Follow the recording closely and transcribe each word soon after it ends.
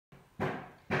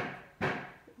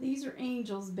These are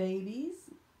Angel's babies.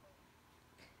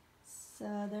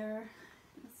 So they're,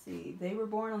 let's see, they were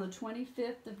born on the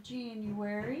 25th of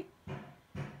January.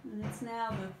 And it's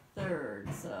now the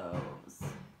 3rd, so it's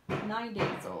 9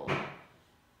 days old.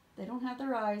 They don't have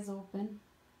their eyes open.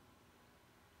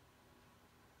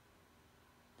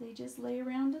 They just lay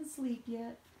around and sleep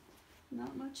yet.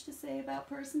 Not much to say about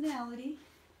personality.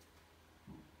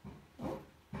 Oh,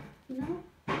 no.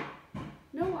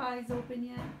 No eyes open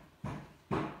yet.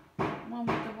 One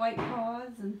with the white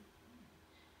paws and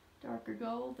darker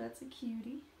gold. That's a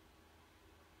cutie.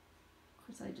 Of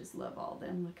course, I just love all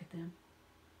them. Look at them.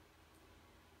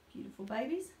 Beautiful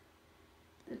babies.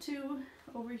 The two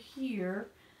over here,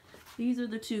 these are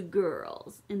the two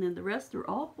girls. And then the rest are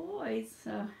all boys.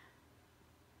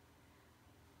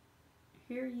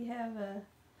 Here you have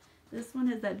this one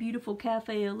has that beautiful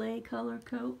cafe au lait color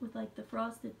coat with like the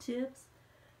frosted tips.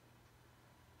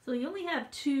 So you only have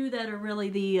two that are really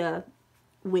the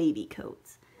wavy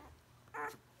coats.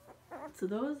 So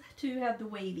those two have the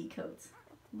wavy coats.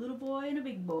 A little boy and a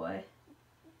big boy.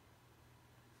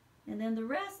 And then the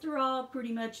rest are all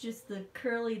pretty much just the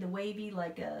curly, the wavy,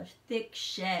 like a thick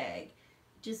shag.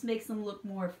 Just makes them look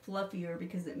more fluffier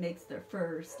because it makes their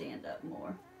fur stand up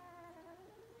more.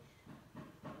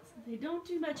 They don't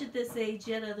do much at this age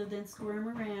yet other than squirm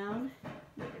around.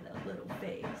 Look at that little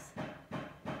face.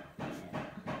 Yeah.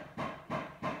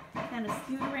 Kind of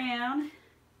scoot around.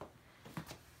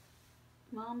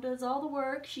 Mom does all the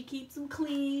work. She keeps them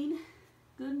clean.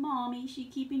 Good mommy. She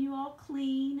keeping you all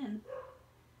clean and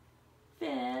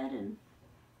fed and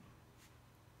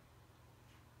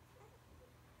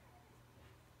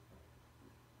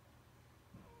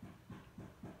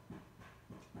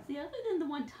see, other than the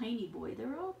one tiny boy,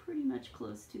 they're all pretty much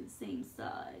close to the same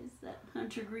size. That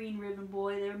hunter green ribbon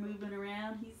boy, they're moving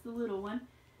around. He's the little one.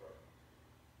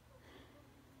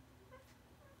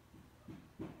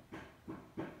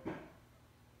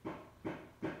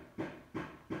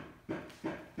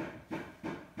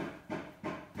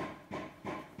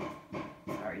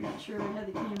 Sorry, not sure I had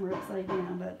the camera upside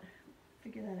down, but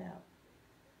figure that out.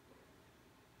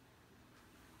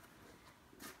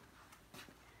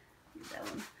 That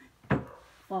one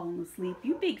falling asleep.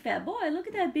 You big fat boy, look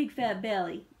at that big fat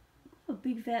belly. Oh,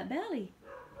 big fat belly.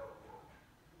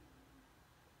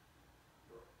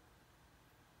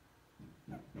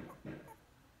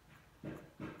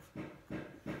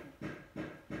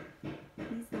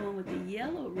 He's the one with the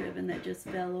yellow ribbon that just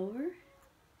fell over.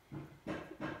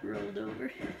 Rolled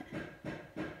over.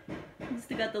 He's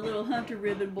still got the little hunter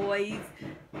ribbon boy.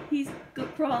 He's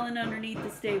crawling underneath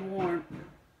to stay warm.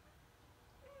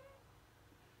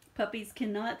 Puppies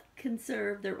cannot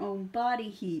conserve their own body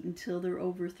heat until they're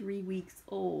over 3 weeks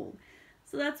old.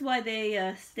 So that's why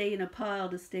they stay in a pile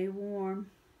to stay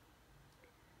warm.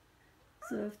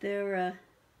 So if they're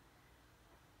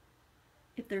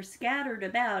scattered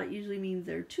about, it usually means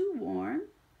they're too warm.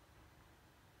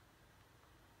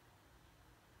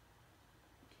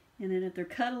 And then if they're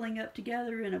cuddling up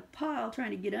together in a pile trying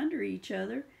to get under each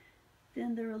other,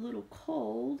 then they're a little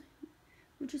cold,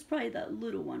 which is probably that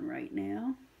little one right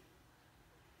now.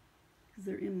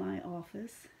 They're in my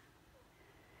office.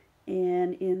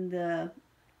 And in the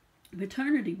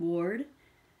maternity ward,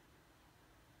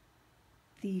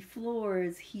 the floor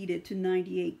is heated to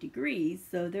 98 degrees,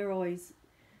 so they're always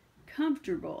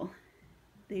comfortable.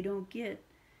 They don't get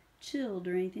chilled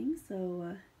or anything,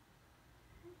 so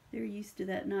they're used to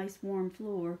that nice warm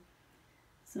floor.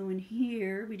 So in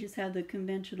here, we just have the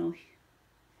conventional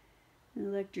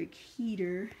electric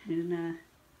heater, and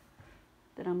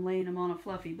that I'm laying them on a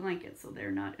fluffy blanket so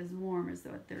they're not as warm as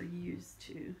what they're used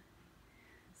to.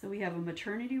 So we have a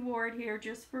maternity ward here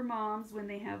just for moms when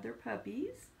they have their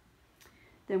puppies.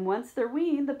 Then once they're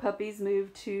weaned, the puppies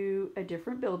move to a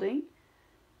different building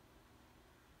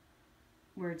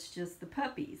where it's just the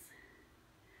puppies.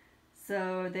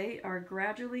 So they are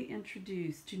gradually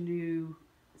introduced to new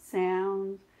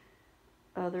sounds,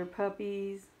 other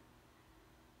puppies,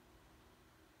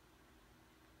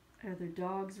 other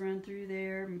dogs run through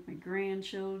there, my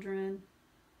grandchildren.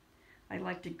 I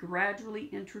like to gradually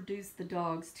introduce the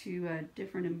dogs to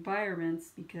different environments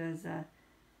because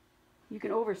you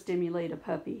can overstimulate a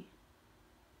puppy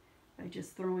by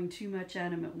just throwing too much at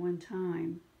them at one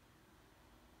time.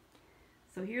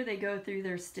 So here they go through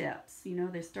their steps. You know,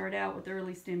 they start out with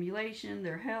early stimulation.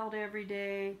 They're held every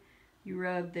day. You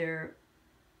rub their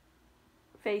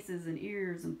faces and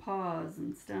ears and paws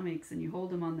and stomachs, and you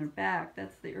hold them on their back.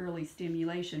 That's the early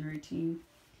stimulation routine.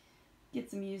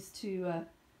 Gets them used to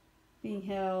being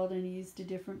held and used to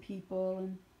different people.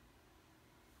 And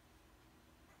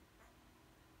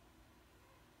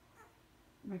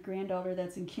My granddaughter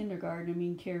that's in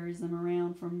kindergarten, carries them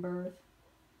around from birth.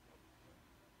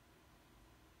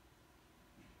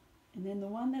 And then the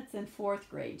one that's in 4th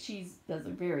grade, she does a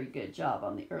very good job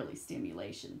on the early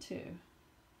stimulation too.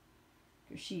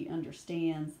 Because she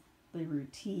understands the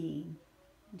routine.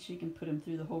 And she can put them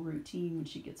through the whole routine when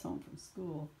she gets home from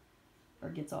school. Or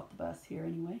gets off the bus here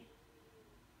anyway.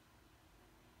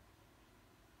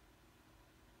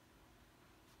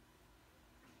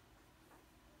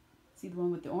 See the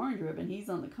one with the orange ribbon, he's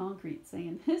on the concrete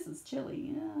saying, "This is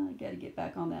chilly. Yeah, I gotta get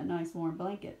back on that nice warm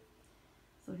blanket."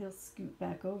 So he'll scoot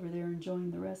back over there and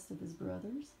join the rest of his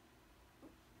brothers.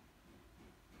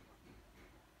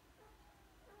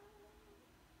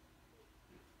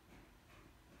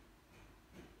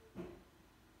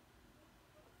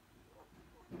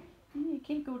 Yeah, you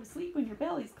can't go to sleep when your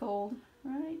belly's cold,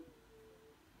 right?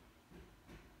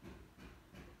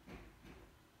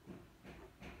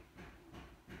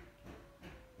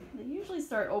 They usually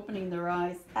start opening their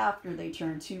eyes after they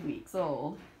turn 2 weeks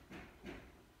old.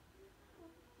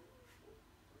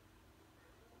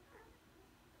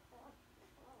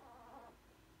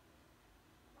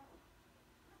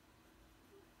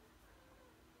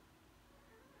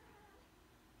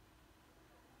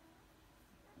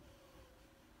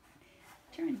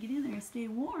 Trying to get in there and stay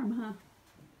warm, huh?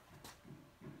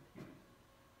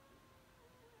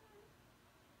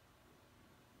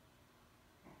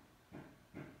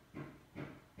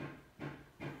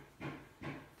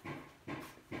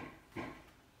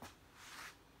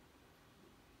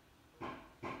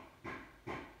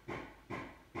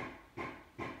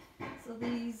 So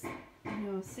these,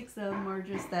 6 of them are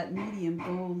just that medium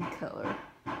gold color.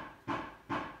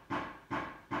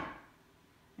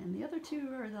 And the other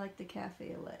 2 are like the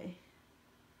Cafe au lait.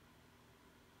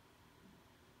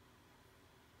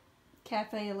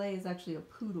 Cafe au lait is actually a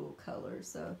poodle color,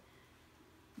 so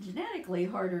genetically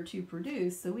harder to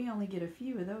produce, so we only get a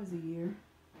few of those a year.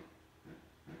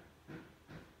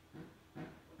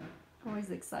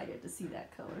 Always excited to see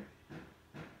that color.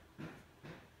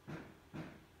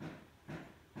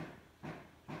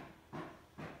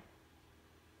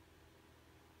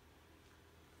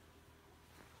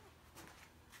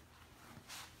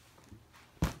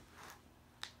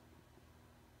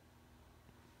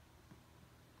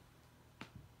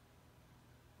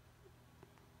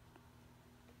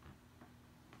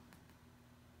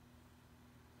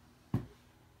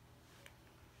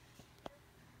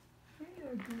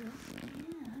 There you go.